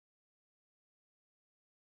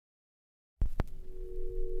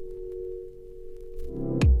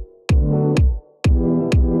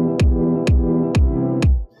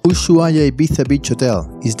Ushuaïa Ibiza Beach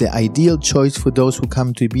Hotel is the ideal choice for those who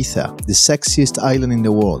come to Ibiza, the sexiest island in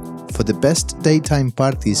the world, for the best daytime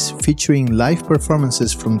parties featuring live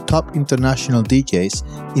performances from top international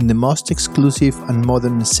DJs in the most exclusive and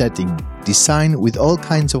modern setting, designed with all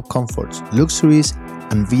kinds of comforts, luxuries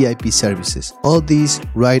and VIP services. All these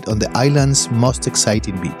right on the island's most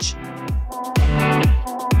exciting beach.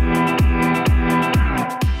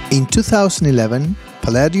 In 2011,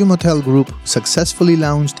 Palladium Hotel Group successfully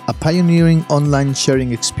launched a pioneering online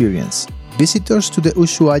sharing experience. Visitors to the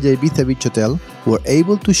Ushuaïa Ibiza Beach Hotel were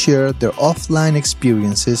able to share their offline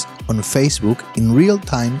experiences on Facebook in real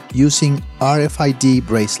time using RFID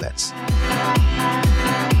bracelets.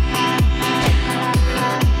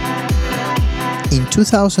 In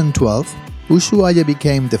 2012, Ushuaïa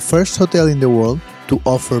became the first hotel in the world to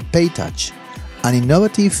offer PayTouch, an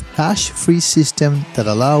innovative cash-free system that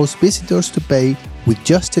allows visitors to pay with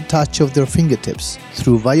just a touch of their fingertips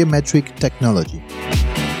through biometric technology.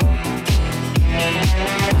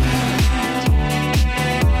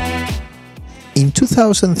 In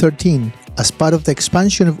 2013, as part of the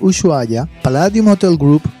expansion of Ushuaïa, Palladium Hotel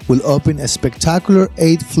Group will open a spectacular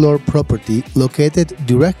 8th-floor property located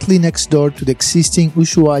directly next door to the existing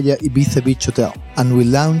Ushuaïa Ibiza Beach Hotel, and will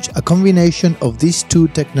launch a combination of these two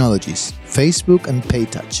technologies, Facebook and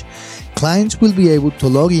PayTouch. Clients will be able to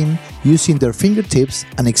log in using their fingertips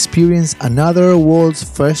and experience another world's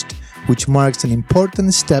first, which marks an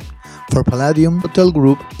important step for Palladium Hotel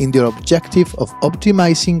Group in their objective of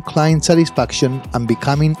optimizing client satisfaction and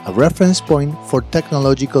becoming a reference point for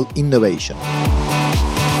technological innovation.